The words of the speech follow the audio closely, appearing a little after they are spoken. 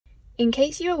In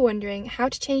case you are wondering how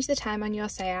to change the time on your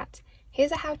SEAT,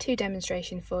 here's a how-to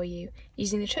demonstration for you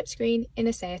using the touchscreen in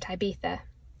a SEAT Ibiza.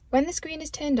 When the screen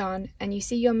is turned on and you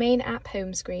see your main app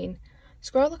home screen,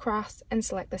 scroll across and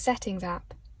select the Settings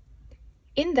app.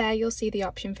 In there you'll see the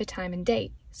option for time and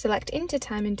date. Select into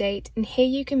time and date and here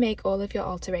you can make all of your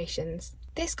alterations.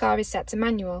 This car is set to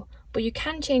manual, but you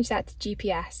can change that to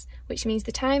GPS, which means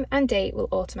the time and date will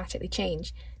automatically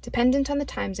change, dependent on the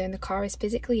time zone the car is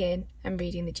physically in and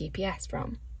reading the GPS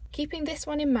from. Keeping this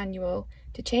one in manual,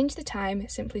 to change the time,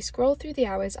 simply scroll through the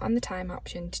hours on the time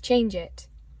option to change it.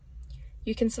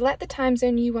 You can select the time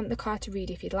zone you want the car to read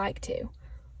if you'd like to.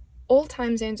 All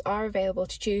time zones are available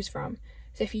to choose from,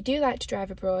 so if you do like to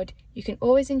drive abroad, you can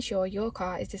always ensure your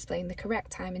car is displaying the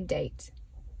correct time and date.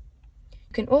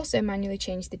 You can also manually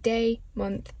change the day,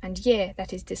 month and year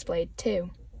that is displayed too.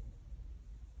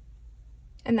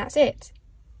 And that's it.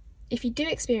 If you do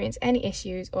experience any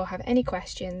issues or have any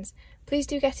questions, please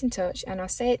do get in touch and our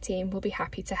SEAT team will be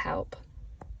happy to help.